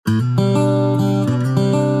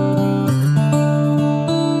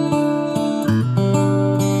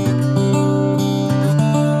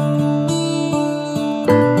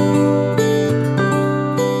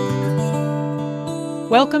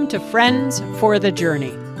to Friends for the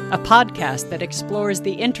Journey, a podcast that explores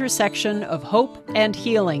the intersection of hope and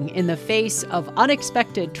healing in the face of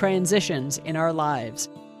unexpected transitions in our lives.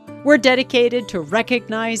 We're dedicated to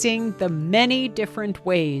recognizing the many different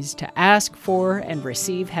ways to ask for and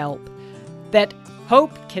receive help, that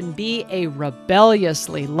hope can be a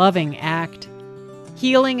rebelliously loving act,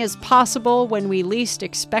 healing is possible when we least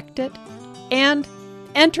expect it, and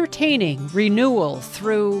entertaining renewal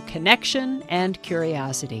through connection and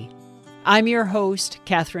curiosity. I'm your host,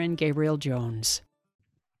 Catherine Gabriel Jones.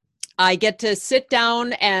 I get to sit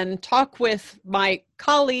down and talk with my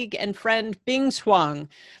colleague and friend Bingz Huang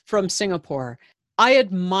from Singapore. I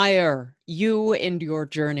admire you and your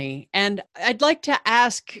journey, and I'd like to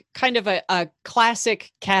ask kind of a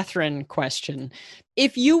classic Catherine question.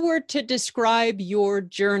 If you were to describe your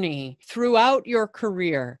journey throughout your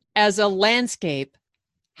career as a landscape,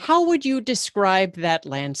 how would you describe that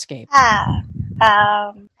landscape? I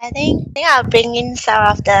think I'll bring in some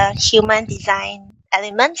of the human design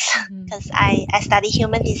elements because I study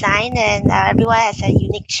human design, and everyone has a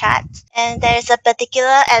unique chart. And there's a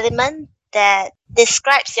particular element that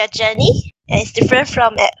describes your journey, and it's different for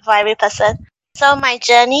every person. So my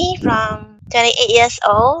journey from 28 years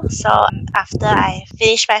old, so after I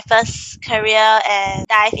finished my first career and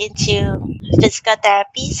dive into physical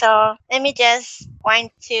therapy, so let me just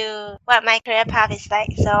point to what my career path is like.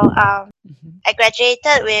 So I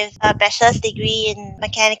graduated with a bachelor's degree in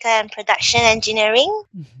mechanical and production engineering.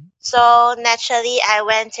 So naturally, I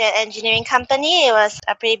went to an engineering company. It was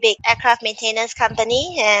a pretty big aircraft maintenance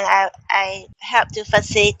company, and I helped to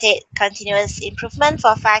facilitate continuous improvement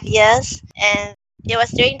for 5 years. And it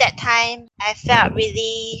was during that time I felt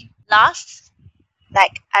really lost,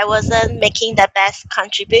 like I wasn't making the best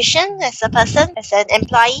contribution as a person, as an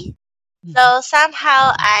employee. So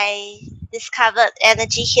somehow I discovered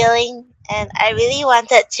energy healing, and I really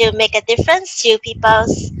wanted to make a difference to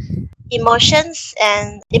people's emotions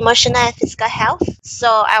and emotional and physical health. So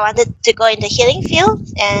I wanted to go in the healing field,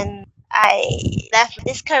 and I left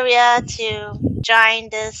this career to join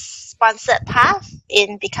this sponsored path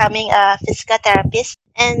in becoming a physical therapist.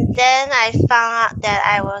 And then I found out that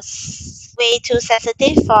I was way too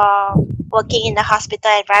sensitive for working in the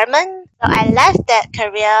hospital environment. So I left that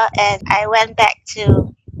career and I went back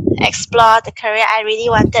to explore the career I really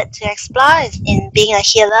wanted to explore in being a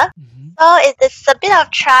healer. So it's a bit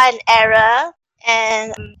of trial and error,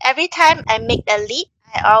 and every time I make the leap,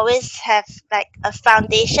 I always have like a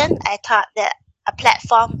foundation. I thought that a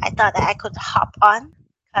platform I thought that I could hop on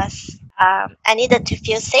because I needed to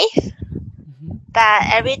feel safe. But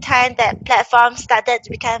every time that platform started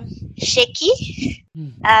to become shaky,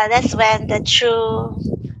 that's when the true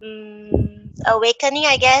awakening,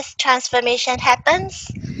 I guess, transformation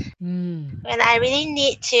happens. When I really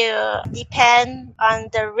need to depend on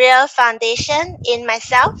the real foundation in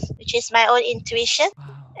myself, which is my own intuition,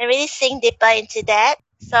 and really sink deeper into that.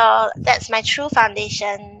 So that's my true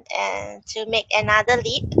foundation, and to make another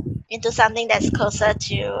leap into something that's closer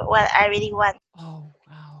to what I really want.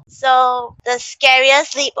 So the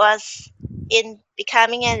scariest leap was in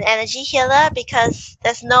becoming an energy healer because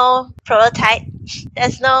there's no prototype,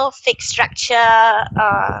 there's no fixed structure,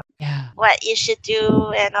 what you should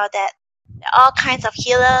do and all that. All kinds of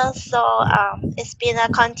healers. So it's been a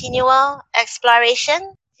continual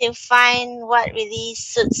exploration to find what really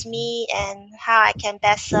suits me and how I can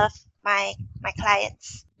best serve my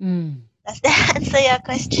clients. Does that answer your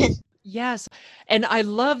question? Yes. And I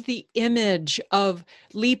love the image of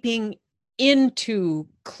leaping into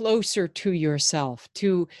closer to yourself,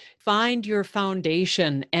 to find your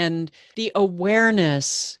foundation and the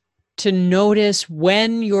awareness to notice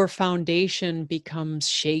when your foundation becomes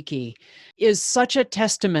shaky is such a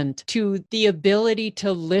testament to the ability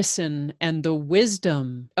to listen and the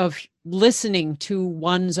wisdom of listening to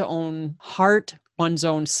one's own heart, one's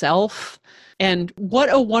own self. And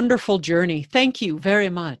what a wonderful journey. Thank you very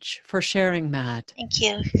much for sharing that. Thank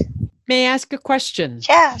you. May I ask a question?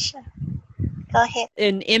 Sure. Go ahead.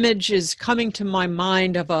 An image is coming to my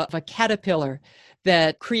mind of a caterpillar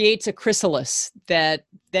that creates a chrysalis that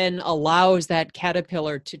then allows that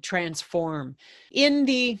caterpillar to transform. In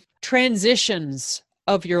the transitions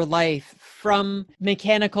of your life from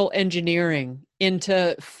mechanical engineering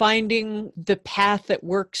into finding the path that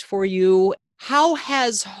works for you, how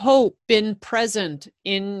has hope been present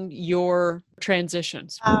in your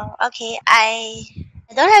transitions? Okay. I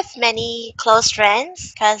don't have many close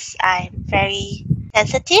friends because I'm very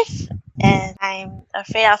sensitive and I'm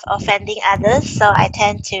afraid of offending others. So I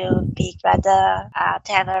tend to be rather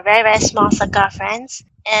to have a very, very small circle of friends.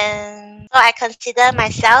 And so I consider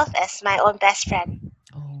myself as my own best friend.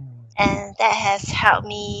 And that has helped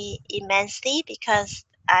me immensely because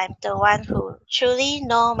I'm the one who truly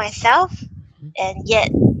know myself and yet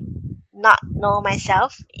not know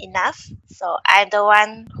myself enough. So I'm the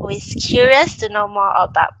one who is curious to know more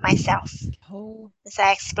about myself. Oh. As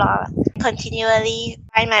I explore, continually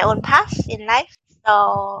find my own path in life.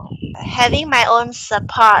 So having my own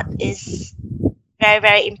support is very,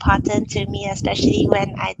 very important to me, especially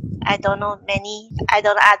when I don't know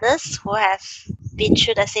others who have been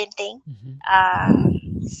through the same thing.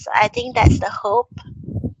 So I think that's the hope.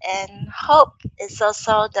 And hope is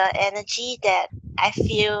also the energy that I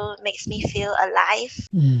feel makes me feel alive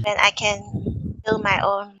when I can feel my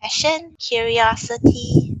own passion,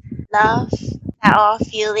 curiosity, love, are all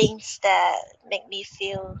feelings that make me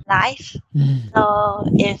feel alive. So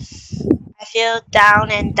if I feel down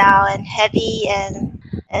and heavy and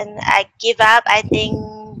I give up, I think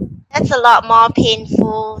that's a lot more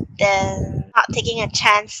painful than not taking a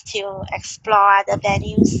chance to explore other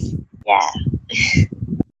venues. Yeah.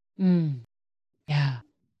 Yeah.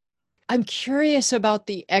 I'm curious about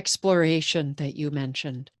the exploration that you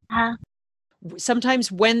mentioned. Uh,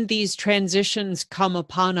 Sometimes when these transitions come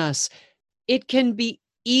upon us, it can be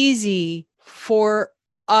easy for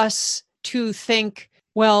us to think,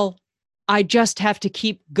 well, I just have to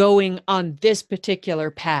keep going on this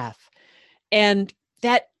particular path. And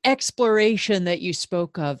that exploration that you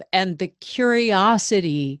spoke of and the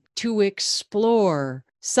curiosity to explore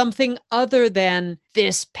something other than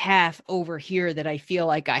this path over here that I feel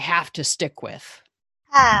like I have to stick with.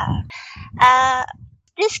 ah, uh,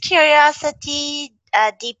 this curiosity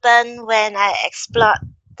deepened when I explored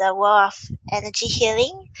the world of energy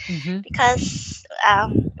healing because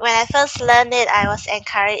when I first learned it, I was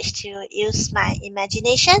encouraged to use my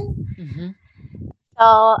imagination.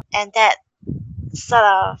 So, and that sort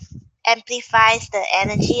of amplifies the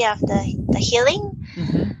energy of the healing.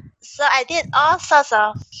 So I did all sorts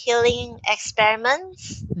of healing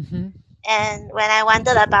experiments. And when I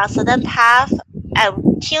wondered about certain path, I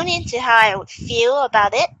would tune into how I would feel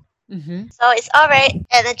about it. So it's all very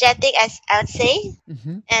energetic, as I would say,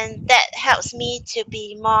 and that helps me to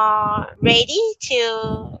be more ready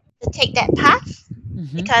to take that path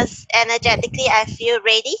because energetically I feel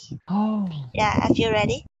ready. Oh, Yeah, I feel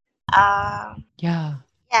ready. Um, yeah.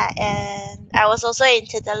 yeah, and I was also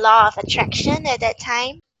into the law of attraction at that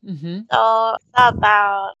time. So it's all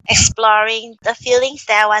about exploring the feelings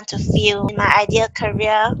that I want to feel in my ideal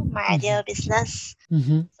career, my ideal business.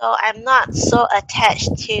 So I'm not so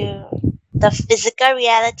attached to the physical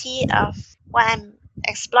reality of what I'm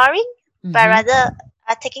exploring, but rather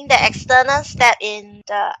taking the external step in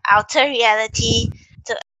the outer reality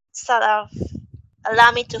to sort of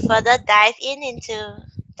allow me to further dive into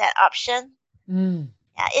that option.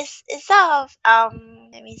 Yeah, it's sort of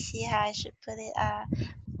let me see how I should put it.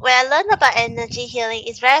 When I learned about energy healing,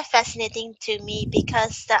 it's very fascinating to me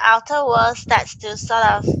because the outer world starts to sort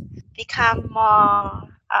of become more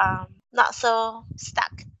not so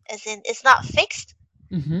stuck, as in it's not fixed.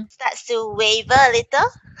 Starts to waver a little,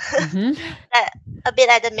 like, a bit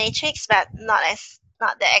like the Matrix, but not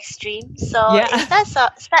the extreme. So Yeah. it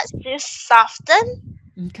starts to soften,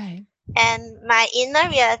 Okay. and my inner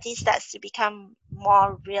reality starts to become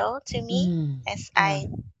more real to me as Yeah. I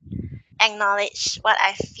acknowledge what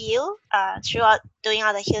I feel throughout doing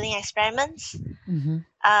all the healing experiments.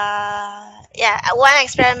 Yeah, one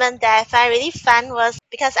experiment that I find really fun was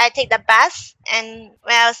because I take the bus, and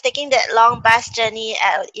when I was taking that long bus journey,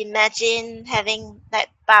 I would imagine having like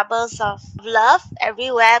bubbles of love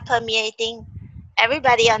everywhere, permeating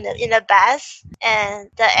everybody in the bus, and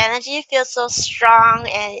the energy feels so strong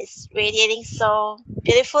and it's radiating so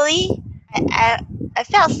beautifully. I, I I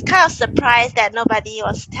felt kind of surprised that nobody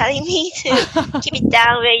was telling me to keep it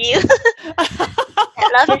down. Where you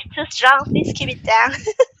that love is too strong, please keep it down.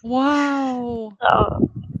 Wow. So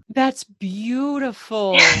That's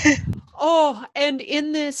beautiful. Oh, and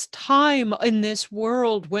in this time, in this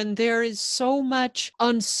world, when there is so much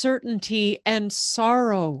uncertainty and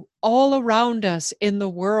sorrow all around us in the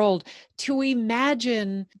world, to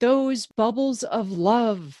imagine those bubbles of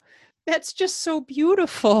love, that's just so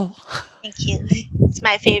beautiful. thank you. It's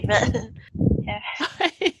my favorite. Yeah.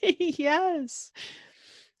 Yes.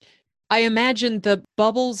 I imagine the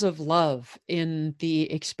bubbles of love in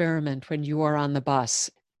the experiment when you are on the bus.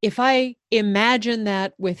 If I imagine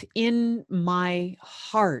that within my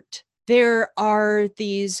heart, there are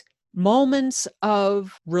these moments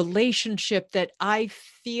of relationship that I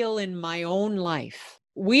feel in my own life.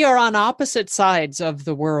 We are on opposite sides of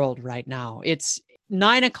the world right now. It's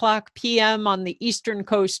 9 o'clock p.m. on the eastern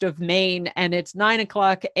coast of Maine, and it's 9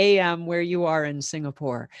 o'clock a.m. where you are in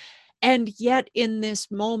Singapore. And yet in this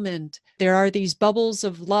moment, there are these bubbles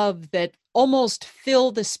of love that almost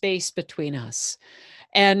fill the space between us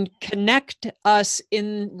and connect us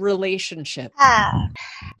in relationship.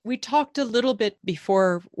 We talked a little bit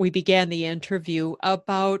before we began the interview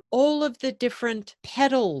about all of the different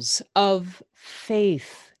petals of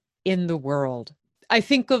faith in the world. I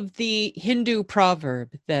think of the Hindu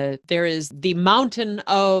proverb that there is the mountain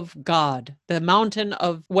of God, the mountain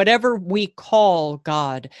of whatever we call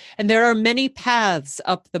God. And there are many paths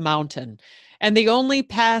up the mountain. And the only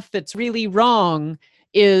path that's really wrong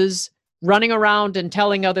is running around and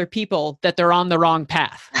telling other people that they're on the wrong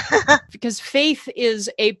path. Because faith is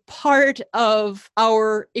a part of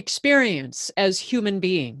our experience as human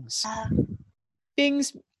beings.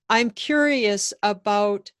 Bingz, I'm curious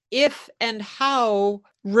about if and how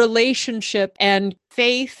relationship and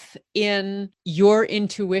faith in your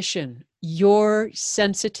intuition, your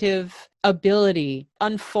sensitive ability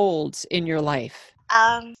unfolds in your life.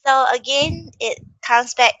 So again, it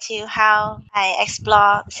comes back to how I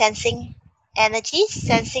explore sensing energies,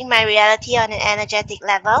 sensing my reality on an energetic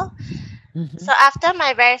level. So after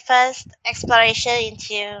my very first exploration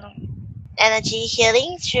into energy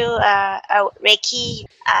healing through a Reiki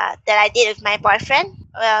that I did with my boyfriend.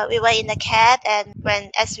 We were in the cab, and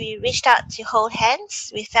as we reached out to hold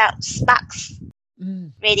hands, we felt sparks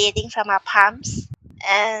radiating from our palms,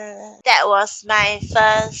 and that was my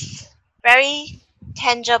first very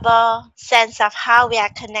tangible sense of how we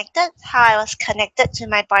are connected, how I was connected to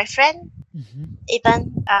my boyfriend,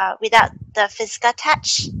 even without the physical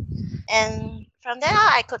touch. And from there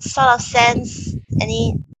on, I could sort of sense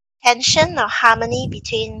any tension or harmony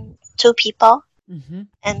between two people.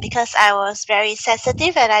 And because I was very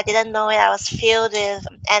sensitive and I didn't know it, I was filled with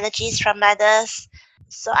energies from others.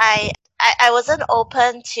 So I wasn't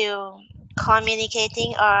open to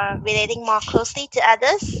communicating or relating more closely to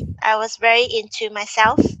others. I was very into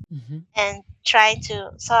myself and trying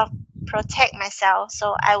to sort of protect myself.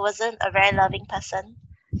 So I wasn't a very loving person.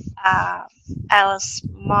 Uh, I was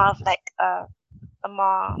more of like a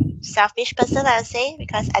more selfish person, I would say,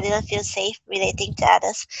 because I didn't feel safe relating to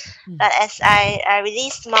others. But as I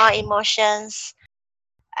released more emotions,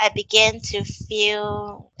 I began to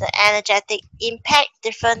feel the energetic impact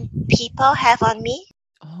different people have on me.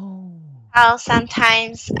 How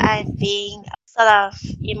sometimes I'm being sort of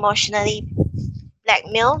emotionally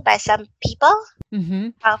blackmailed by some people.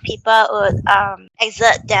 How people would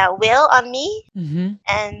exert their will on me,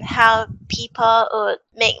 and how people would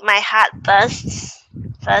make my heart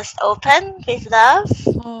burst open with love,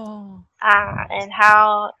 and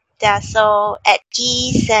how they're so at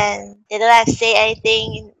peace and they don't have to say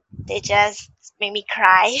anything, they just make me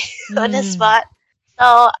cry on the spot.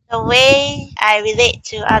 So the way I relate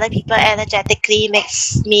to other people energetically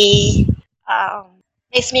um,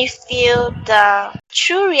 makes me feel the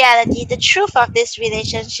true reality, the truth of these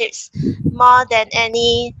relationships more than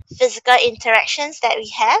any physical interactions that we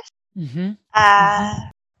have.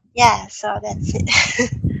 Yeah, so that's it.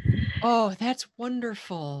 Oh, that's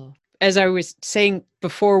wonderful. As I was saying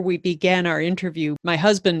before we began our interview, my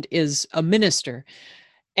husband is a minister,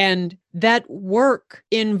 and that work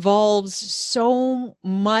involves so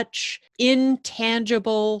much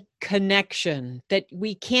intangible connection that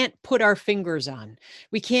we can't put our fingers on.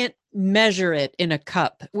 We can't measure it in a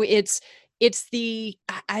cup. Well,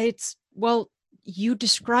 you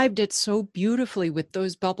described it so beautifully with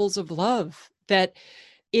those bubbles of love, that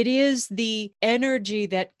it is the energy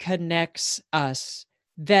that connects us,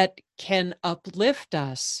 that can uplift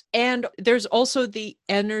us. And there's also the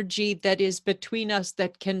energy that is between us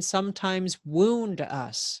that can sometimes wound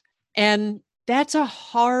us. And that's a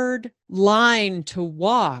hard line to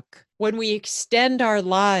walk when we extend our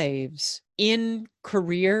lives in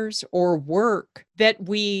careers or work that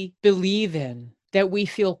we believe in, that we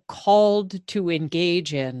feel called to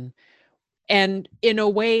engage in. And in a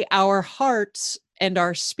way, our hearts and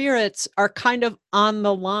our spirits are kind of on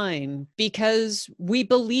the line because we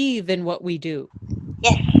believe in what we do.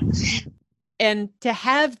 Yes. And to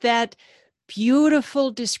have that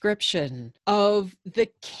beautiful description of the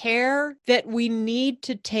care that we need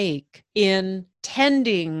to take in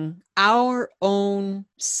tending our own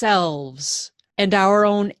selves and our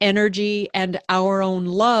own energy and our own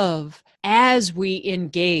love as we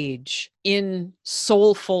engage in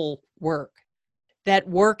soulful work, that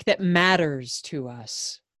work that matters to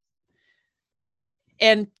us.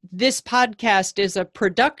 And this podcast is a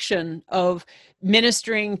production of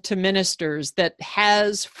Ministering to Ministers that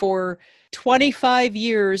has for 25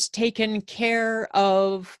 years taken care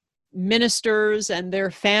of ministers and their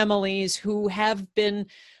families who have been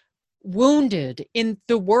wounded in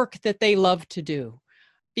the work that they love to do.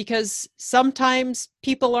 because sometimes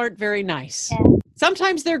people aren't very nice. Yeah.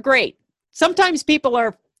 Sometimes they're great. Sometimes people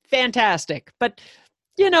are fantastic. But,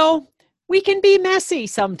 we can be messy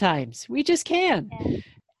sometimes. We just can. Yeah.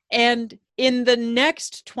 And in the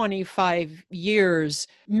next 25 years,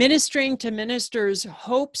 Ministering to Ministers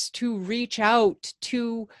hopes to reach out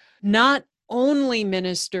to not only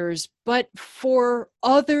ministers, but for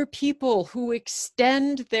other people who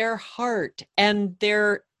extend their heart and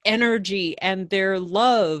their energy and their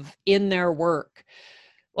love in their work.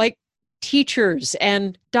 Like teachers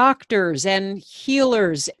and doctors and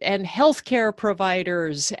healers and healthcare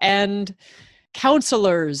providers and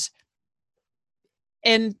counselors.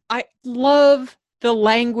 And I love the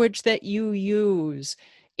language that you use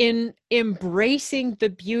in embracing the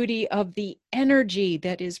beauty of the energy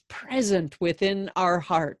that is present within our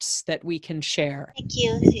hearts that we can share. Thank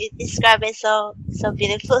you. You describe it so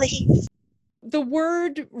beautifully. The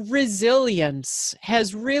word resilience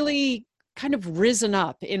has really kind of risen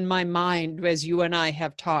up in my mind as you and I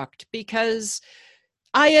have talked, because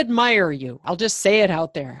I admire you. I'll just say it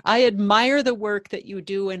out there. I admire the work that you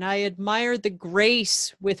do, and I admire the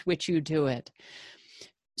grace with which you do it.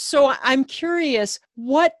 So I'm curious,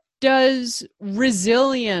 what does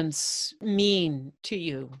resilience mean to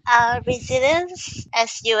you? Resilience,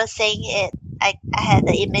 as you were saying it, I had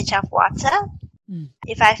the image of water.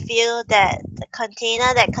 If I feel that the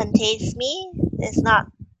container that contains me is not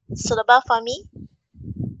suitable for me,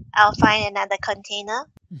 I'll find another container.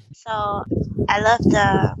 So I love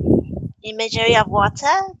the imagery of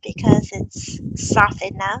water because it's soft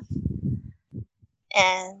enough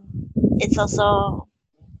and it's also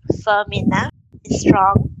firm enough. It's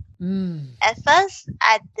strong. At first,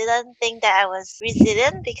 I didn't think that I was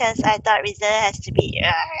resilient because I thought resilience has to be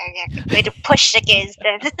going to push against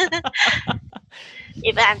it.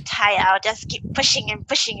 Even I'm tired, I'll just keep pushing and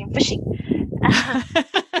pushing and pushing.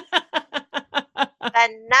 But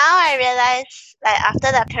now I realize, like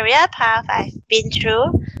after the career path I've been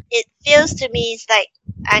through, it feels to me it's like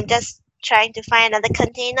I'm just trying to find another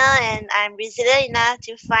container, and I'm resilient enough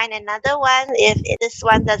to find another one if this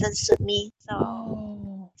one doesn't suit me.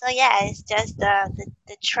 So yeah, it's just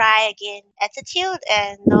the try again attitude,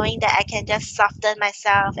 and knowing that I can just soften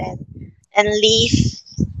myself and leave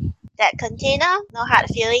that container. No hard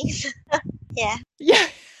feelings. Yeah. Yeah.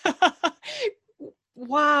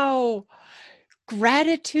 Wow.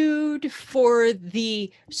 Gratitude for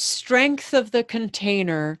the strength of the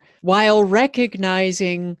container while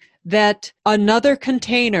recognizing that another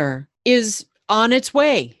container is on its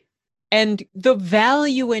way. And the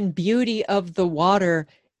value and beauty of the water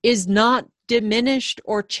is not diminished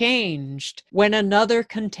or changed when another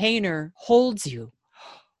container holds you.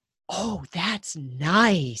 Oh, that's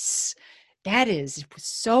nice. That is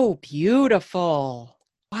so beautiful.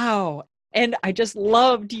 Wow. And I just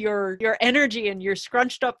loved your energy and your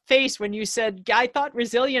scrunched up face when you said, I thought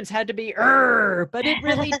resilience had to be, but it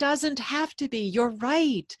really doesn't have to be. You're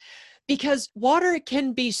right. Because water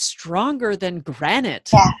can be stronger than granite.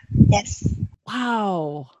 Yeah. Yes.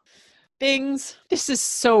 Wow. Bingz, this is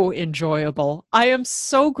so enjoyable. I am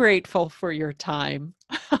so grateful for your time.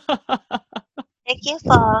 Thank you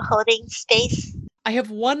for holding space. I have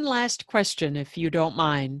one last question, if you don't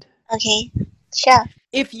mind. Okay. Sure.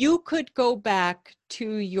 If you could go back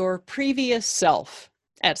to your previous self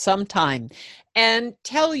at some time and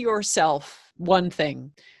tell yourself one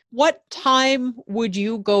thing, what time would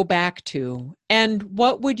you go back to, and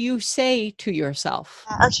what would you say to yourself?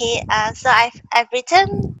 Okay. So I've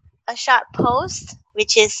written a short post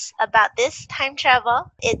which is about this time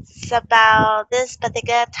travel. It's about this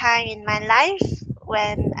particular time in my life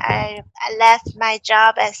when I left my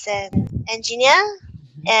job as an engineer,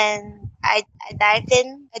 and I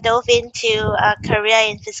dove into a career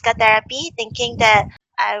in physical therapy, thinking that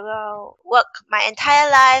I will work my entire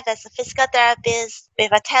life as a physical therapist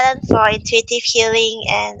with a talent for intuitive healing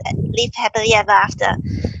and live happily ever after.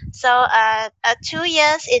 So, 2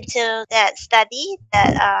 years into that study,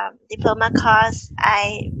 that diploma course,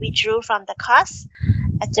 I withdrew from the course.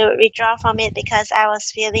 I had to withdraw from it because I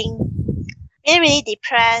was feeling really, really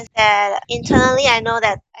depressed. That internally, I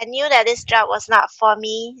knew that this job was not for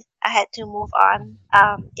me. I had to move on.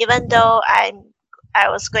 Even though I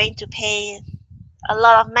was going to pay a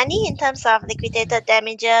lot of money in terms of liquidated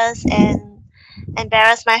damages and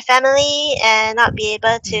embarrass my family and not be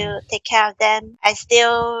able to take care of them, I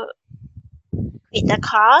still quit the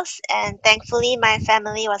course. And thankfully, my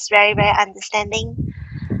family was very, very understanding.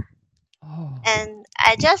 And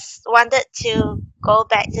I just wanted to go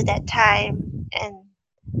back to that time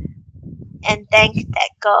and thank that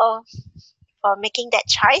girl for making that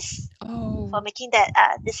choice, for making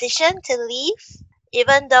that decision to leave.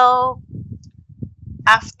 even though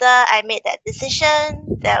after I made that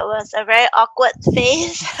decision, there was a very awkward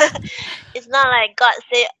phase. It's not like God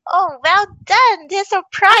said, "Oh, well done, there's a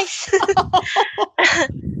prize."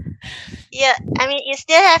 Yeah, I mean, you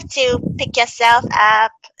still have to pick yourself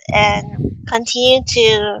up and continue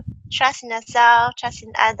to trust in yourself, trust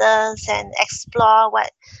in others, and explore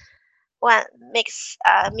what makes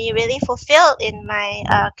me really fulfilled in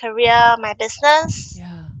my career, my business.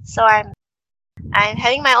 Yeah. So I'm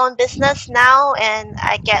having my own business now, and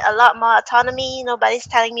I get a lot more autonomy. Nobody's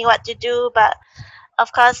telling me what to do, but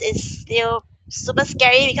of course, it's still super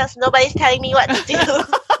scary because nobody's telling me what to do.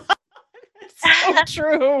 It's so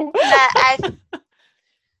true. But I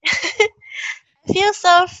feel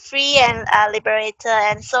so free and liberated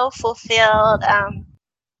and so fulfilled. And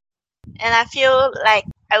I feel like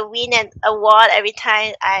I win an award every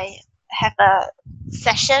time I have a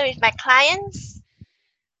session with my clients.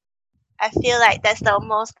 I feel like that's the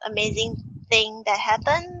most amazing thing that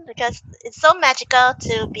happened because it's so magical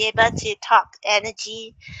to be able to talk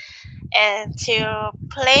energy and to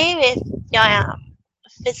play with your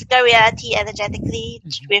physical reality energetically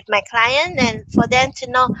with my client, and for them to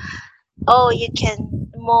know, oh, you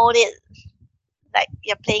can mold it like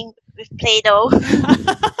you're playing with Play-Doh.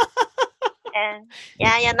 And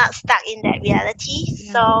yeah, you're not stuck in that reality.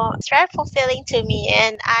 Yeah. So it's very fulfilling to me,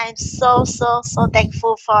 and I'm so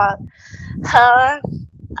thankful for her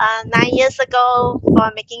 9 years ago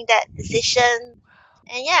for making that decision.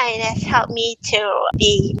 And yeah, it has helped me to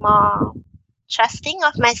be more trusting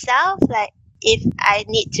of myself. Like if I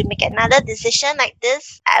need to make another decision like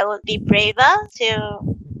this, I would be braver to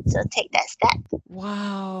take that step.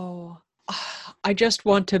 Wow. I just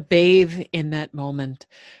want to bathe in that moment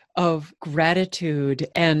of gratitude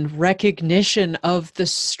and recognition of the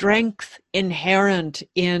strength inherent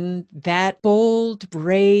in that bold,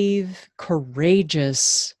 brave,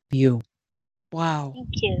 courageous you. Wow. Thank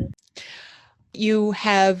you. You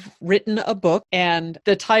have written a book, and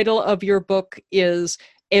the title of your book is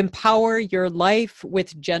Empower Your Life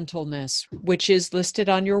with Gentleness, which is listed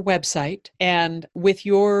on your website. And with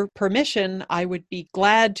your permission, I would be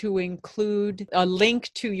glad to include a link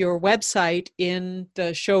to your website in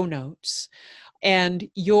the show notes. And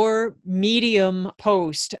your Medium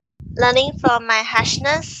post. Learning from my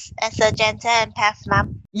harshness as a gentle empath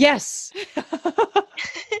mom. Yes.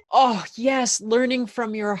 Oh, yes. Learning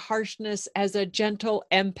from your harshness as a gentle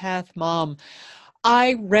empath mom.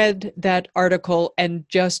 I read that article and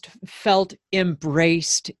just felt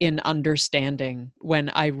embraced in understanding when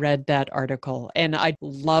I read that article, and I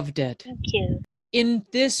loved it. Thank you. In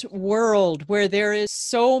this world where there is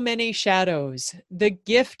so many shadows, the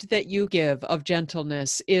gift that you give of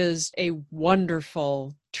gentleness is a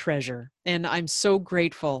wonderful treasure. And I'm so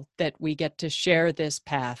grateful that we get to share this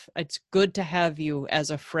path. It's good to have you as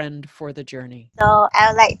a friend for the journey. So I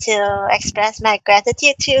would like to express my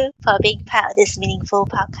gratitude too for being part of this meaningful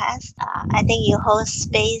podcast. I think you hold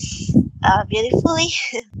space beautifully.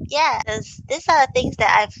 Yeah, 'cause these are the things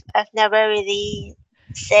that I've never really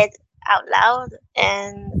said out loud,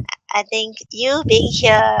 and I think you being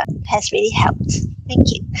here has really helped.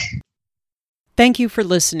 Thank you. Thank you for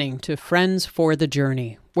listening to Friends for the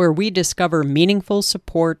Journey, where we discover meaningful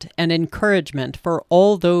support and encouragement for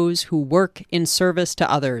all those who work in service to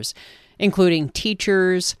others, including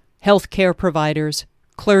teachers, healthcare providers,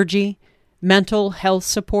 clergy, mental health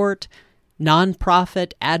support,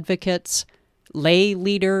 nonprofit advocates, lay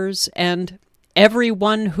leaders, and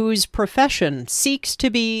everyone whose profession seeks to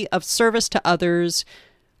be of service to others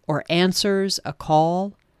or answers a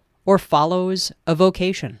call or follows a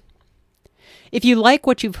vocation. If you like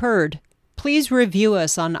what you've heard, please review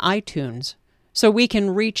us on iTunes so we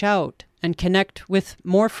can reach out and connect with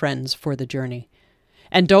more friends for the journey.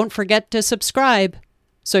 And don't forget to subscribe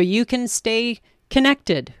so you can stay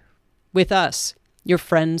connected with us, your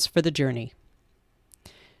Friends for the Journey.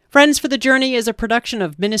 Friends for the Journey is a production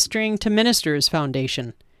of Ministering to Ministers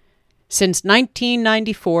Foundation. Since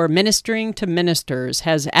 1994, Ministering to Ministers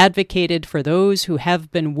has advocated for those who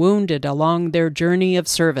have been wounded along their journey of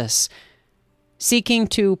service, seeking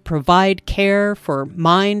to provide care for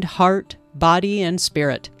mind, heart, body, and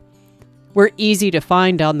spirit. We're easy to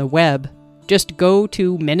find on the web. Just go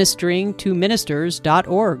to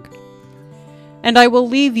ministeringtoministers.org. And I will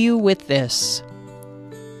leave you with this.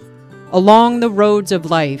 Along the roads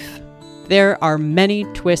of life, there are many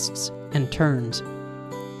twists and turns.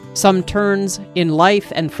 Some turns in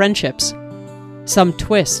life and friendships, some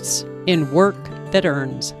twists in work that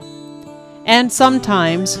earns, and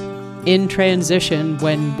sometimes in transition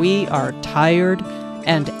when we are tired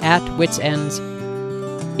and at wit's ends.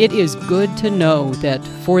 It is good to know that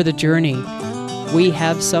for the journey, we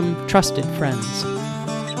have some trusted friends.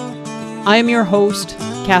 I am your host,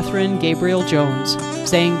 Catherine Gabriel Jones,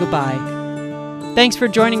 saying goodbye. Thanks for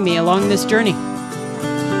joining me along this journey.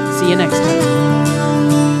 See you next time.